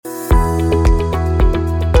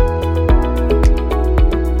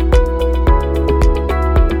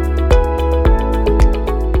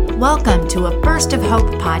Welcome to a Burst of Hope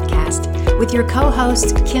podcast with your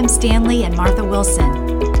co-hosts Kim Stanley and Martha Wilson.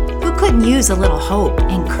 Who couldn't use a little hope,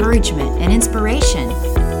 encouragement, and inspiration?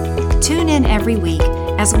 Tune in every week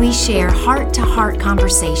as we share heart-to-heart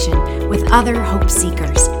conversation with other hope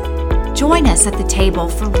seekers. Join us at the table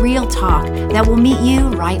for real talk that will meet you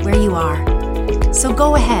right where you are. So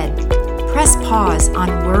go ahead, press pause on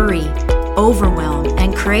worry, overwhelm,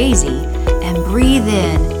 and crazy, and breathe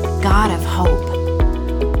in God of hope.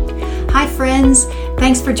 Hi friends,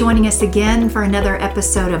 thanks for joining us again for another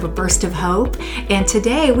episode of A Burst of Hope. And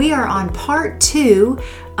today we are on part 2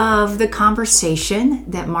 of the conversation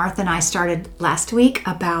that Martha and I started last week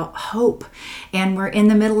about hope. And we're in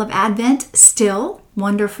the middle of Advent still,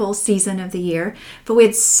 wonderful season of the year. But we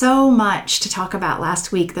had so much to talk about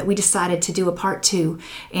last week that we decided to do a part 2.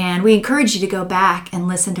 And we encourage you to go back and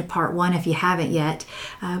listen to part 1 if you haven't yet.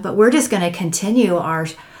 But we're just going to continue our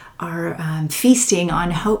feasting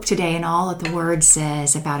on hope today and all that the Word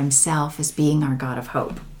says about Himself as being our God of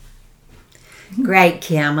hope. Great,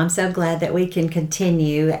 Kim. I'm so glad that we can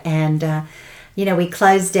continue. And, we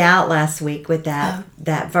closed out last week with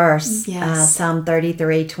that verse, yes. Psalm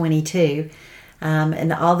 33:22,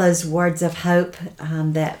 and all those words of hope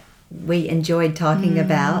that we enjoyed talking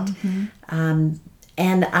about. And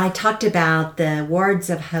I talked about the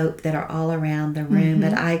words of hope that are all around the room,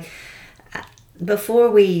 but before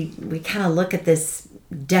we kind of look at this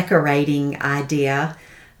decorating idea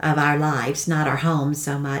of our lives, not our homes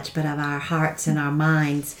so much, but of our hearts and our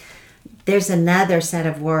minds, there's another set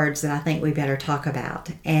of words that I think we better talk about.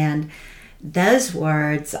 And those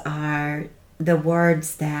words are the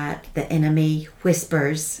words that the enemy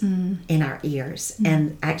whispers in our ears.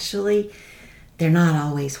 And actually, they're not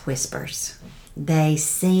always whispers. They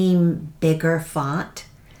seem bigger font.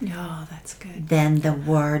 Oh, that's good. Than the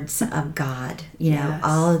words of God. Yes.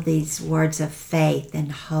 All of these words of faith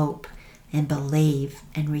and hope and believe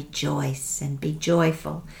and rejoice and be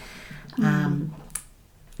joyful.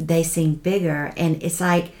 They seem bigger. And it's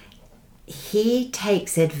like he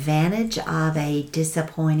takes advantage of a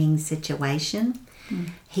disappointing situation.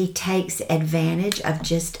 He takes advantage of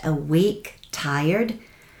just a week tired.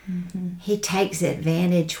 He takes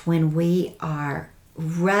advantage when we are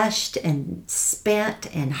rushed and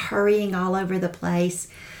spent and hurrying all over the place,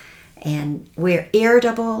 and we're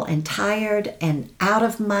irritable and tired and out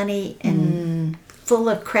of money and full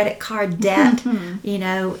of credit card debt.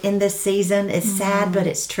 In this season, it's sad, but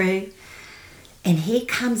it's true. And he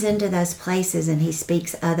comes into those places and he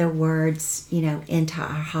speaks other words, into our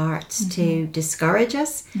hearts to discourage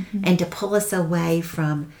us and to pull us away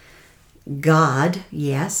from God,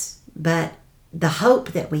 yes, but the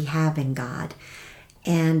hope that we have in God.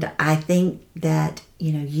 And I think that,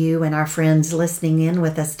 you and our friends listening in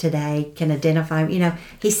with us today can identify,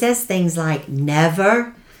 he says things like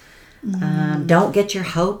never, don't get your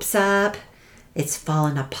hopes up, it's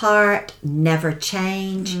fallen apart, never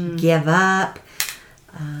change, give up,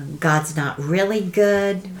 God's not really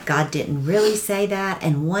good, God didn't really say that.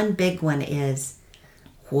 And one big one is,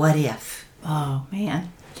 what if? Oh,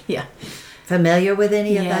 man. Yeah. Familiar with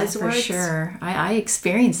any of those words? For sure. I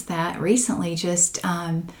experienced that recently. Just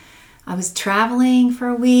I was traveling for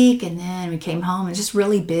a week, and then we came home and just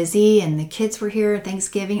really busy, and the kids were here at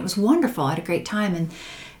Thanksgiving. It was wonderful. I had a great time,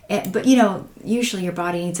 but usually your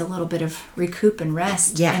body needs a little bit of recoup and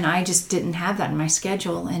rest, and I just didn't have that in my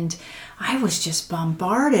schedule, and I was just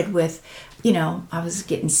bombarded with, I was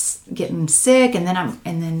getting sick, and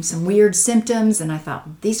then some weird symptoms, and I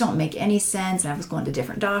thought these don't make any sense. And I was going to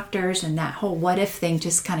different doctors, and that whole what if thing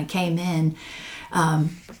just kind of came in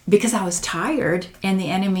because I was tired, and the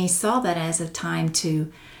enemy saw that as a time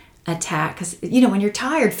to attack. Because when you're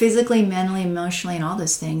tired, physically, mentally, emotionally, and all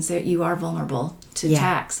those things, that you are vulnerable to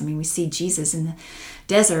attacks. I mean, we see Jesus in the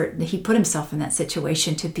desert. He put himself in that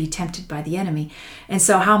situation to be tempted by the enemy. And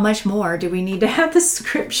so how much more do we need to have the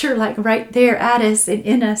scripture like right there at us and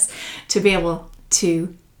in us to be able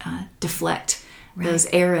to deflect those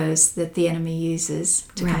arrows that the enemy uses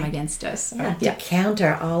to come against us. To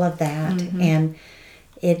counter all of that. And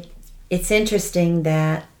it's interesting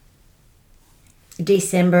that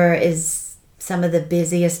December is some of the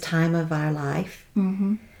busiest time of our life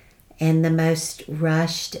and the most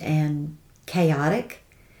rushed and chaotic,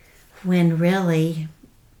 when really,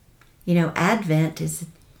 Advent is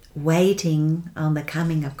waiting on the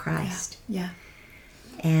coming of Christ. Yeah.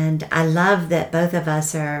 And I love that both of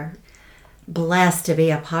us are blessed to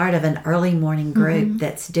be a part of an early morning group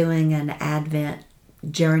that's doing an Advent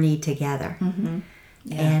journey together.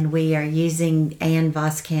 And we are using Ann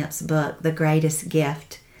Voskamp's book, The Greatest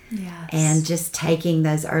Gift, and just taking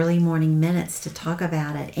those early morning minutes to talk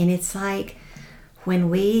about it. And it's like, when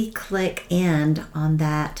we click end on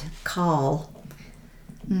that call,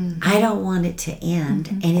 I don't want it to end.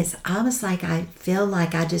 And it's almost like I feel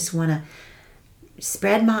like I just want to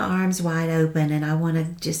spread my arms wide open, and I want to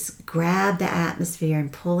just grab the atmosphere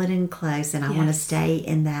and pull it in close, and I want to stay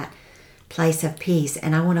in that place of peace,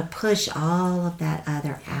 and I want to push all of that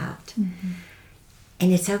other out.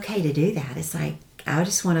 And it's okay to do that. It's like I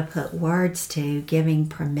just want to put words to giving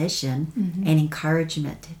permission and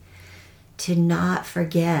encouragement to not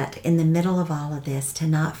forget in the middle of all of this, to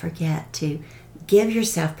not forget to give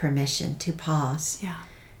yourself permission to pause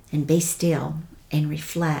and be still and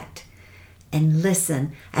reflect and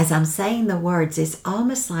listen. As I'm saying the words, it's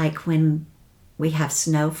almost like when we have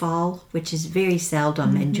snowfall, which is very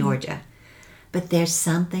seldom in Georgia, but there's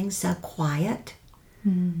something so quiet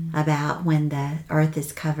about when the earth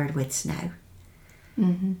is covered with snow.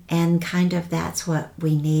 And kind of that's what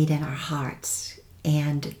we need in our hearts,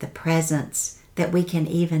 and the presence, that we can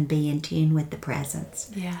even be in tune with the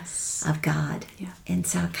presence of God. And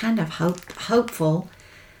so kind of hopeful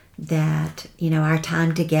that, our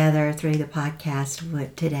time together through the podcast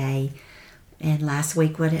would today and last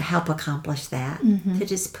week would help accomplish that, to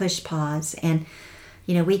just push pause. And,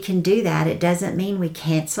 we can do that. It doesn't mean we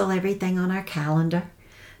cancel everything on our calendar.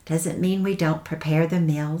 Doesn't mean we don't prepare the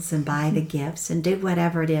meals and buy the gifts and do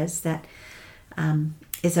whatever it is that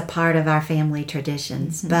is a part of our family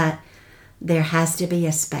traditions. But there has to be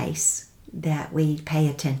a space that we pay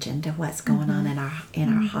attention to what's going on in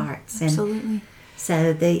our hearts. Absolutely. And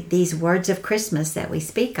so these words of Christmas that we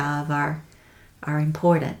speak of are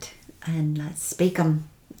important, and let's speak them,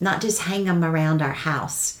 not just hang them around our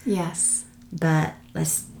house. Yes. But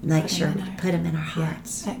let's make sure we put them in our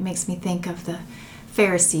hearts. That makes me think of the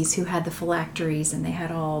Pharisees who had the phylacteries, and they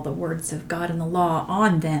had all the words of God and the law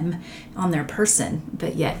on them, on their person,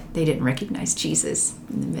 but yet they didn't recognize Jesus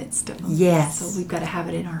in the midst of them. Yes. So we've got to have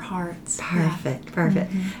it in our hearts. Perfect.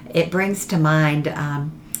 It brings to mind,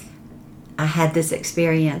 I had this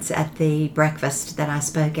experience at the breakfast that I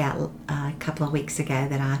spoke at a couple of weeks ago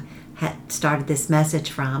that I had started this message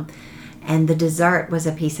from. And the dessert was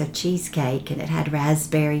a piece of cheesecake, and it had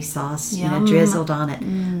raspberry sauce drizzled on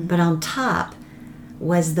it. But on top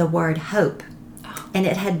was the word hope. And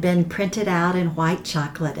it had been printed out in white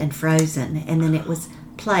chocolate and frozen, and then it was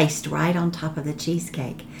placed right on top of the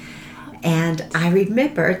cheesecake. And I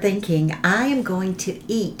remember thinking, I am going to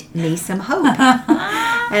eat me some hope.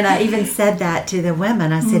 And I even said that to the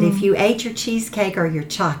women. I said, if you ate your cheesecake or your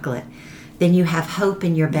chocolate, then you have hope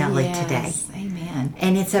in your belly today. Amen.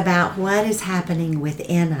 And it's about what is happening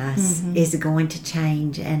within us is going to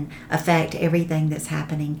change and affect everything that's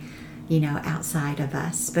happening, outside of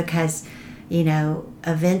us. Because,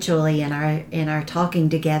 eventually in our talking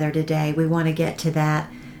together today, we want to get to that.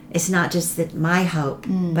 It's not just that my hope,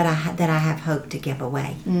 but that I have hope to give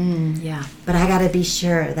away. But I got to be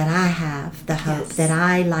sure that I have the hope that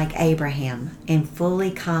I, like Abraham, am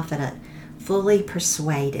fully confident, fully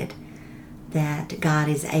persuaded that God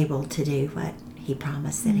is able to do what he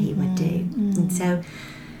promised that he would do. And so,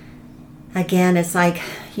 again, it's like,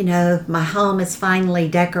 my home is finally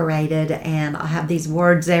decorated, and I'll have these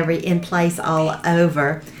words in place all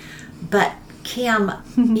over. But Kim,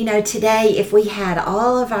 today, if we had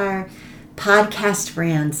all of our podcast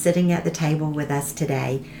friends sitting at the table with us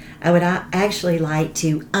today, I would actually like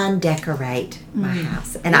to undecorate my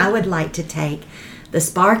house. And I would like to take the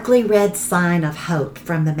sparkly red sign of hope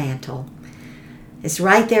from the mantle. It's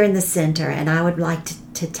right there in the center, and I would like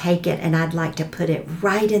to take it, and I'd like to put it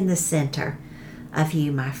right in the center of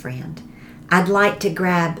you, my friend. I'd like to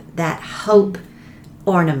grab that hope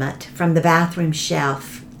ornament from the bathroom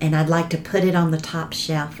shelf, and I'd like to put it on the top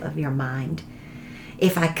shelf of your mind.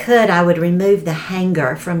 If I could, I would remove the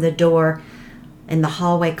hanger from the door in the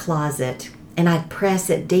hallway closet, and I'd press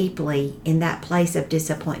it deeply in that place of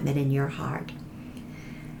disappointment in your heart.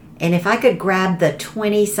 And if I could grab the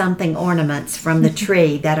 20-something ornaments from the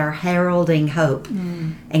tree that are heralding hope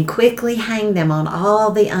and quickly hang them on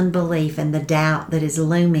all the unbelief and the doubt that is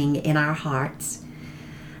looming in our hearts,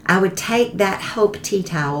 I would take that hope tea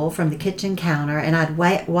towel from the kitchen counter, and I'd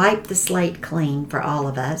wipe the slate clean for all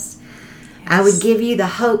of us. I would give you the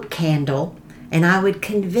hope candle, and I would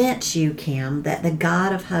convince you, Kim, that the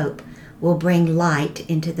God of hope will bring light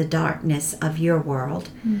into the darkness of your world.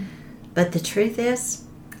 But the truth is,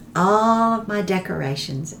 all of my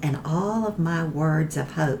decorations and all of my words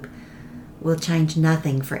of hope will change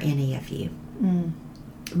nothing for any of you.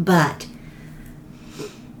 But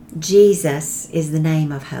Jesus is the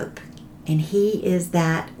name of hope, and he is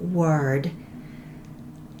that word.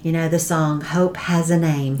 The song, Hope Has a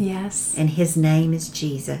Name. Yes. And his name is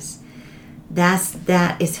Jesus.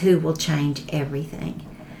 that is who will change everything.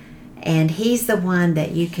 And He's the one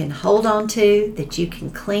that you can hold on to, that you can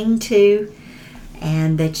cling to,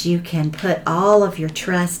 and that you can put all of your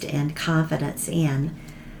trust and confidence in,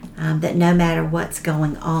 that no matter what's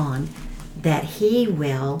going on, that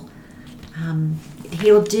He'll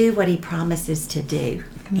do what He promises to do,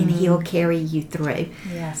 and He'll carry you through.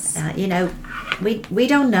 Yes. We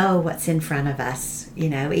don't know what's in front of us,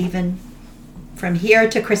 even from here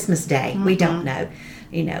to Christmas Day. We don't know.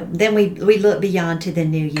 Then we look beyond to the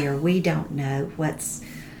new year. We don't know what's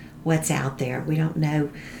out there. We don't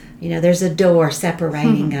know. There's a door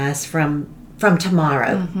separating us from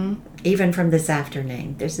tomorrow, even from this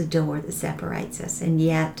afternoon. There's a door that separates us, and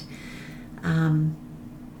yet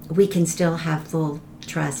we can still have full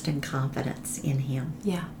trust and confidence in Him.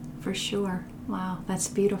 Yeah, for sure. Wow, that's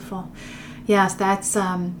beautiful. Yes, that's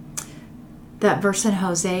that verse in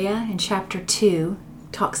Hosea in chapter 2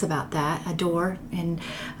 talks about that, a door, and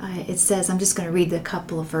it says, I'm just going to read a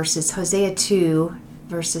couple of verses. Hosea 2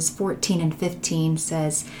 verses 14 and 15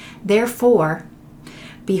 says, "Therefore,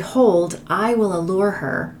 behold, I will allure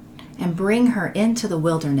her and bring her into the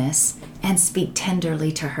wilderness and speak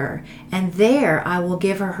tenderly to her. And there I will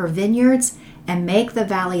give her her vineyards and make the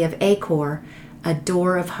valley of Achor a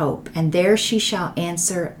door of hope. And there she shall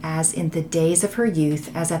answer as in the days of her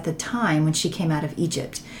youth, as at the time when she came out of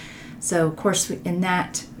Egypt." So, of course, in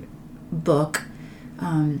that book,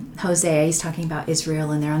 Hosea, he's talking about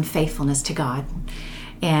Israel and their unfaithfulness to God,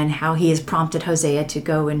 and how He has prompted Hosea to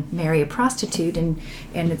go and marry a prostitute, and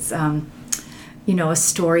it's a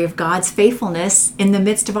story of God's faithfulness in the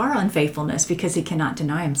midst of our unfaithfulness, because He cannot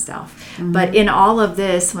deny Himself. But in all of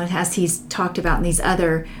this, as He's talked about in these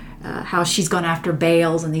other how she's gone after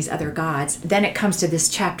Baals and these other gods, then it comes to this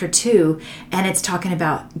chapter 2, and it's talking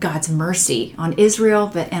about God's mercy on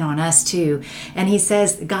Israel, and on us too. And He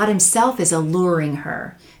says God Himself is alluring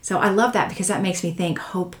her. So I love that, because that makes me think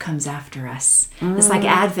hope comes after us. It's like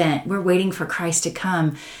Advent. We're waiting for Christ to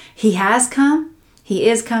come. He has come, He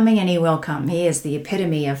is coming, and He will come. He is the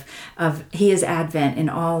epitome of He is Advent in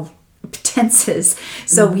all tenses.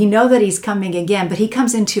 So we know that He's coming again, but He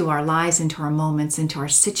comes into our lives, into our moments, into our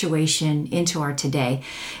situation, into our today.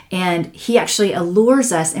 And He actually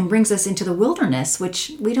allures us and brings us into the wilderness,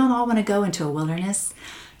 which we don't all want to go into a wilderness.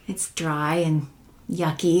 It's dry and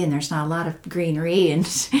yucky, and there's not a lot of greenery, and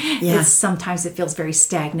sometimes it feels very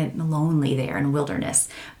stagnant and lonely there in wilderness.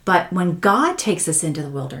 But when God takes us into the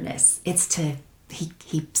wilderness, it's to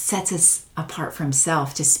He sets us apart for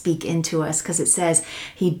Himself to speak into us, because it says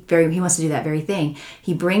He wants to do that very thing.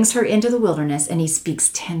 He brings her into the wilderness and He speaks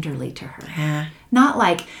tenderly to her. Not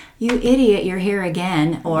like, "You idiot, you're here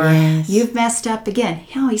again," or "You've messed up again."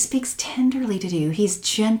 No, He speaks tenderly to you. He's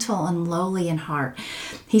gentle and lowly in heart.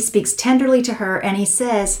 He speaks tenderly to her, and He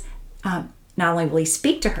says, not only will He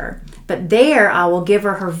speak to her, but there I will give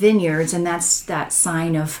her her vineyards, and that's that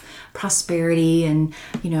sign of prosperity and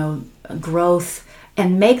growth,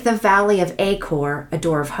 and make the valley of Achor a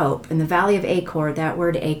door of hope. And the valley of Achor, that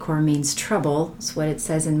word Achor means trouble. That's what it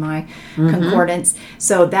says in my concordance.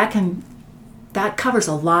 So that covers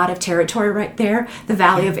a lot of territory right there. The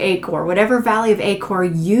valley of Achor, whatever valley of Achor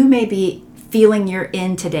you may be feeling you're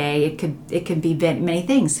in today, it could be many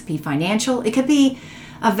things. It could be financial. It could be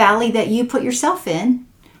a valley that you put yourself in,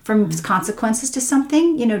 from consequences to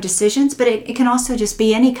something, decisions, but it can also just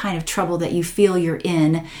be any kind of trouble that you feel you're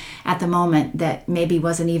in at the moment that maybe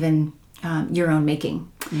wasn't even your own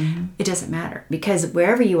making. It doesn't matter, because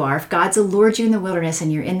wherever you are, if God's allured you in the wilderness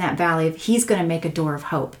and you're in that valley, He's going to make a door of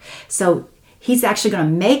hope. So He's actually going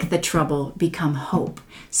to make the trouble become hope.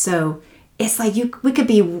 So it's like we could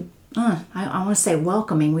be, I want to say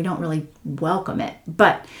welcoming. We don't really welcome it,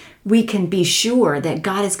 but we can be sure that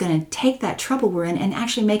God is going to take that trouble we're in and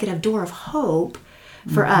actually make it a door of hope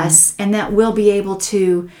for us, and that we'll be able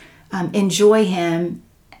to enjoy Him,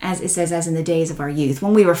 as it says, as in the days of our youth,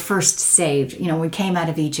 when we were first saved. When we came out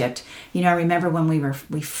of Egypt. I remember when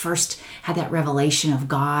we first had that revelation of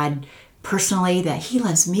God personally, that He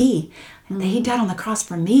loves me, and that He died on the cross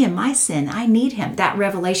for me and my sin. I need Him. That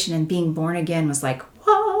revelation and being born again was like,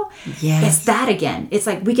 whoa, it's that again. It's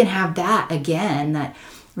like we can have that again, that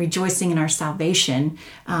rejoicing in our salvation,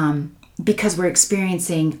 because we're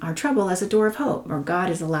experiencing our trouble as a door of hope, or God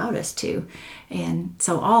has allowed us to. And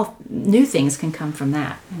so all new things can come from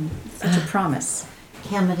that. And such a promise.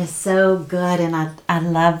 Kim, it is so good, and I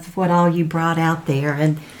love what all you brought out there.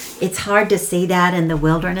 And it's hard to see that in the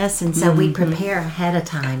wilderness, and so we prepare ahead of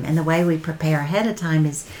time. And the way we prepare ahead of time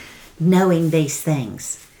is knowing these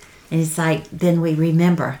things. And it's like, then we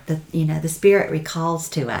remember that, the Spirit recalls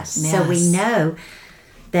to us. Yes. So we know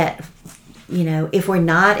that if we're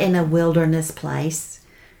not in a wilderness place,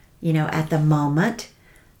 at the moment,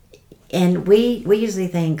 and we usually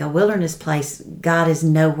think a wilderness place, God is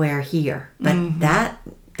nowhere here. But that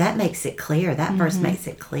makes it clear. That verse makes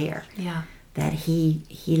it clear. Yeah. That he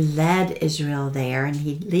led Israel there, and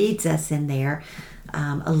he leads us in there,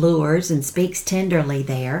 allures and speaks tenderly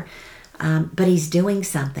there. But he's doing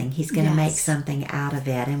something. He's going to make something out of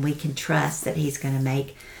it, and we can trust that he's going to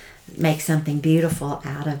make something beautiful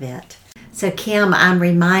out of it. So, Kim, I'm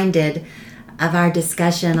reminded of our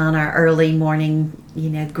discussion on our early morning,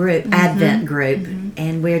 group, Advent group,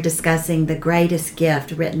 and we're discussing The Greatest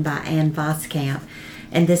Gift, written by Ann Voskamp.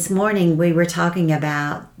 And this morning we were talking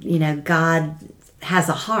about, God has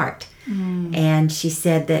a heart, and she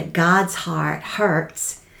said that God's heart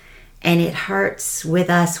hurts, and it hurts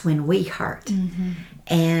with us when we hurt.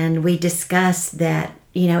 And we discussed that,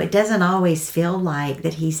 it doesn't always feel like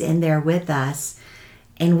that he's in there with us,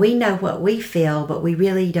 and we know what we feel, but we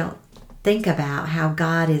really don't think about how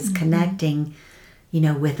God is connecting,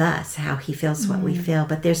 with us, how he feels what we feel.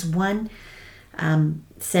 But there's one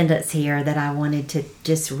sentence here that I wanted to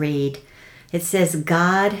just read. It says,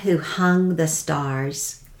 God who hung the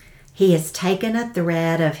stars, he has taken a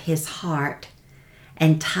thread of his heart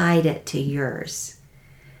and tied it to yours.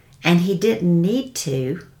 And he didn't need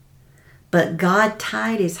to, but God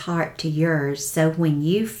tied his heart to yours, so when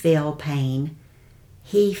you feel pain,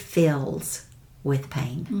 he fills with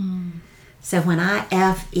pain. So when I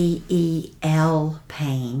F-E-E-L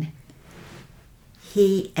pain,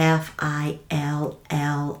 he F-I-L-L-S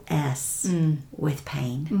with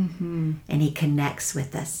pain. And he connects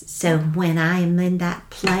with us. So when I am in that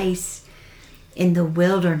place in the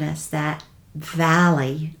wilderness, that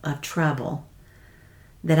valley of trouble,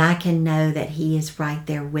 that I can know that he is right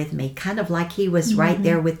there with me. Kind of like he was right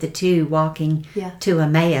there with the two walking to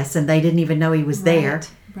Emmaus, and they didn't even know he was there.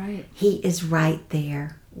 Right. He is right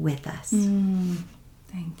there with us.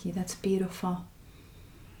 Thank you. That's beautiful.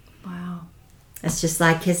 Wow. It's just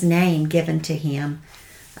like his name given to him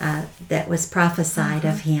that was prophesied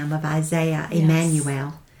of him, of Isaiah,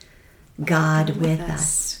 Emmanuel, God with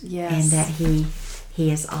us. Yes. And that he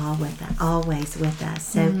is always with us.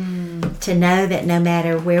 So to know that no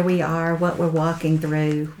matter where we are, what we're walking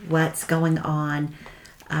through, what's going on,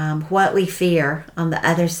 what we fear on the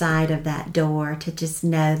other side of that door, to just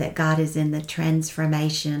know that God is in the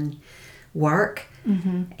transformation work,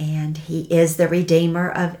 and he is the Redeemer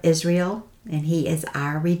of Israel, and he is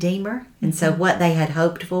our Redeemer. And so what they had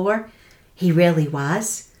hoped for, he really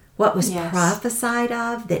was. What was prophesied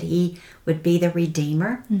of, that he would be the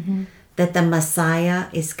Redeemer, that the Messiah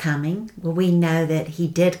is coming. Well, we know that he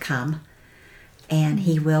did come, and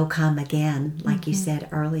he will come again, like you said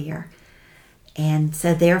earlier. And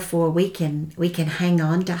so therefore we can hang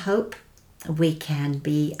on to hope. We can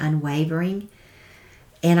be unwavering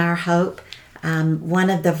in our hope. One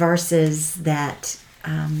of the verses that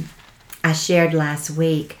I shared last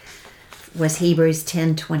week was Hebrews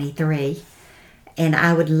 10:23, and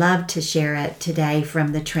I would love to share it today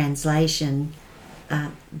from the translation,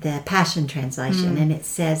 the Passion Translation, and it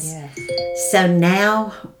says, so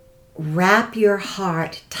now wrap your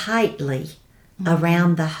heart tightly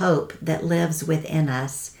around the hope that lives within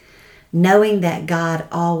us, knowing that God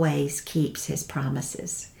always keeps his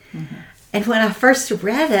promises. And when I first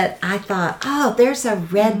read it, I thought, oh, there's a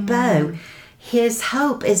red bow. His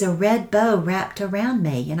hope is a red bow wrapped around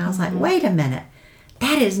me. And I was like, wait a minute.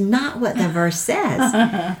 That is not what the verse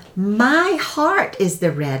says. My heart is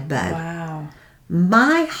the red bow. Wow.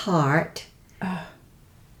 My heart,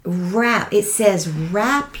 it says,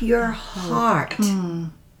 wrap your heart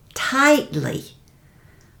tightly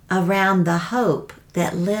around the hope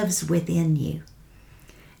that lives within you.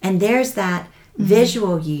 And there's that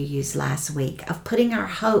visual you used last week of putting our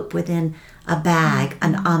hope within a bag,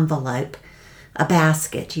 an envelope, a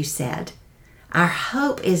basket, you said. Our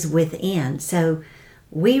hope is within. So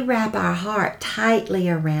we wrap our heart tightly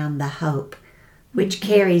around the hope, which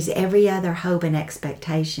carries every other hope and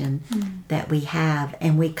expectation that we have.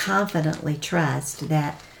 And we confidently trust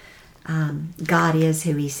that God is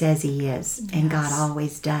who he says he is. And God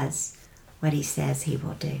always does what he says he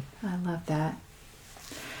will do. I love that.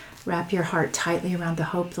 Wrap your heart tightly around the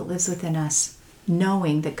hope that lives within us,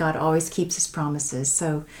 knowing that God always keeps his promises.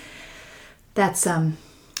 So that's,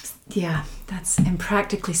 that's, and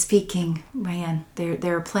practically speaking, man,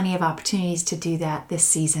 there are plenty of opportunities to do that this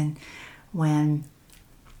season when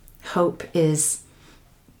hope is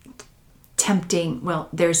tempting. Well,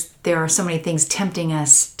 there are so many things tempting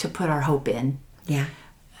us to put our hope in. Yeah.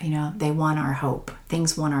 They want our hope.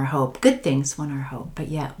 Things want our hope. Good things want our hope. But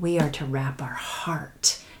yet we are to wrap our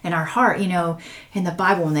heart And our heart, in the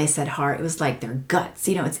Bible, when they said heart, it was like their guts.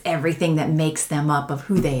 It's everything that makes them up of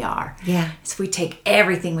who they are. Yeah. So we take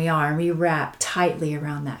everything we are and we wrap tightly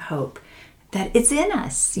around that hope that it's in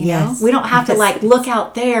us. Yes. We don't have to look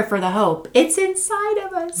out there for the hope. It's inside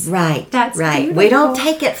of us. Right. That's right. beautiful. We don't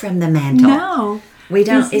take it from the mantle. No. We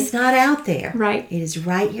don't. It's not out there. Right. It is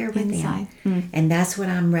right here within. Inside. And that's what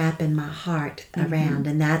I'm wrapping my heart around.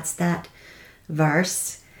 And that's that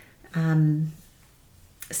verse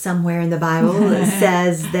somewhere in the Bible that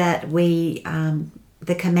says that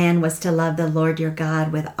the command was to love the Lord your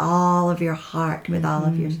God with all of your heart, with all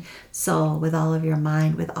of your soul, with all of your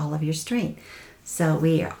mind, with all of your strength. So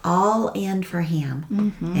we are all in for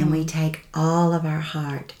Him, and we take all of our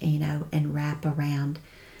heart, and wrap around,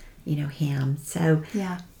 Him. So,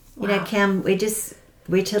 Kim,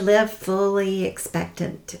 we're to live fully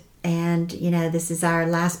expectant. And, this is our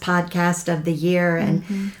last podcast of the year,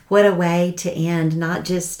 and what a way to end, not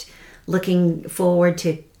just looking forward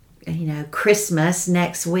to, Christmas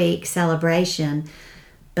next week, celebration,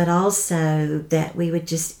 but also that we would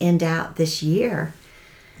just end out this year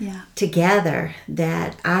together,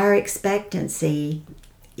 that our expectancy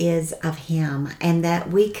is of Him, and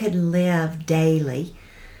that we could live daily,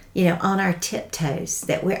 on our tiptoes,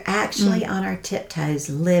 that we're actually on our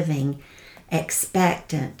tiptoes living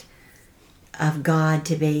expectant of God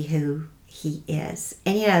to be who He is.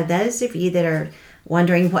 And those of you that are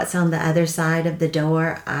wondering what's on the other side of the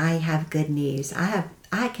door, I have good news.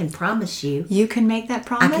 I can promise you. You can make that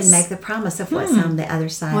promise? I can make the promise of what's on the other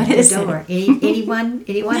side of the door.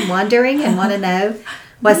 Anyone wondering and want to know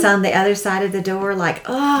what's on the other side of the door? Like,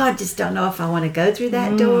 I just don't know if I want to go through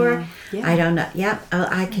that door. Yeah. I don't know. Yep.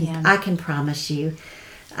 I can promise you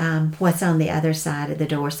what's on the other side of the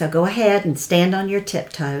door. So go ahead and stand on your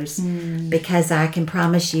tiptoes, because I can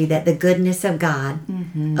promise you that the goodness of God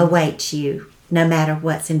awaits you no matter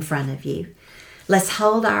what's in front of you. Let's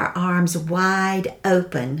hold our arms wide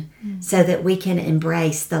open so that we can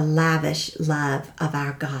embrace the lavish love of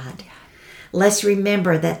our God. Let's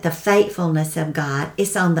remember that the faithfulness of God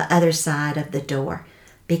is on the other side of the door,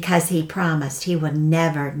 because He promised He would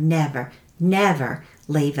never, never, never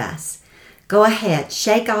leave us. Go ahead,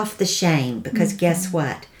 shake off the shame, because guess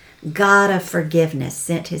what? God of forgiveness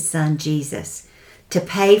sent His Son Jesus to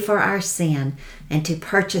pay for our sin and to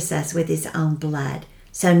purchase us with His own blood.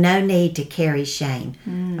 So no need to carry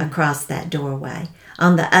shame across that doorway.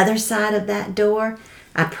 On the other side of that door,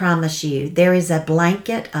 I promise you, there is a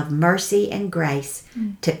blanket of mercy and grace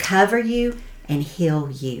to cover you and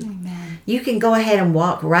heal you. Amen. You can go ahead and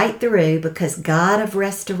walk right through, because God of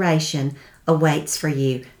restoration awaits for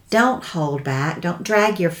you. Don't hold back. Don't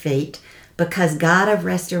drag your feet, because God of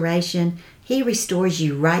restoration, He restores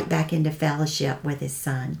you right back into fellowship with His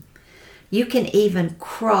Son. You can even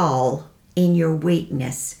crawl in your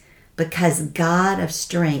weakness, because God of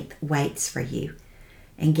strength waits for you.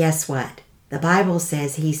 And guess what? The Bible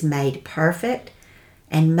says He's made perfect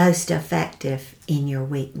and most effective in your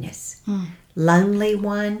weakness. Lonely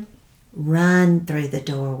one, run through the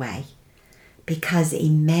doorway, because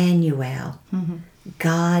Emmanuel,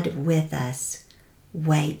 God with us,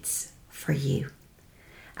 waits for you.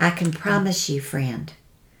 I can promise you, friend,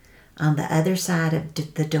 on the other side of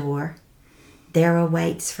the door, there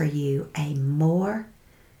awaits for you a more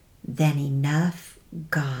than enough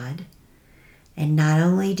God. And not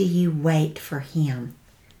only do you wait for Him,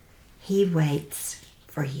 He waits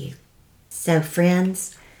for you. So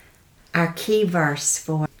friends, our key verse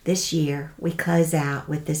for this year, we close out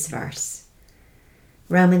with this verse.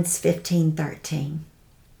 Romans 15:13.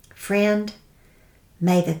 Friend,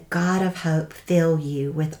 may the God of hope fill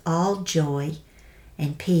you with all joy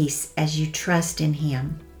and peace as you trust in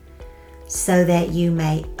Him, so that you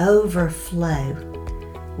may overflow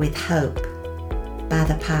with hope by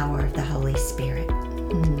the power of the Holy Spirit.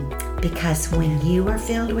 Because when you are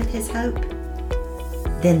filled with His hope,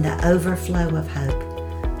 then the overflow of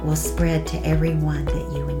hope will spread to everyone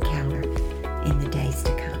that you encounter in the days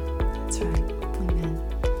to come. That's right. Amen.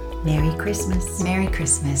 Merry Christmas. Merry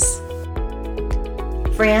Christmas.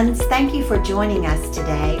 Friends, thank you for joining us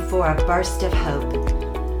today for a burst of hope.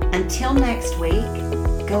 Until next week,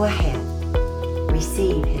 go ahead.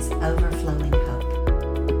 Receive His overflowing hope.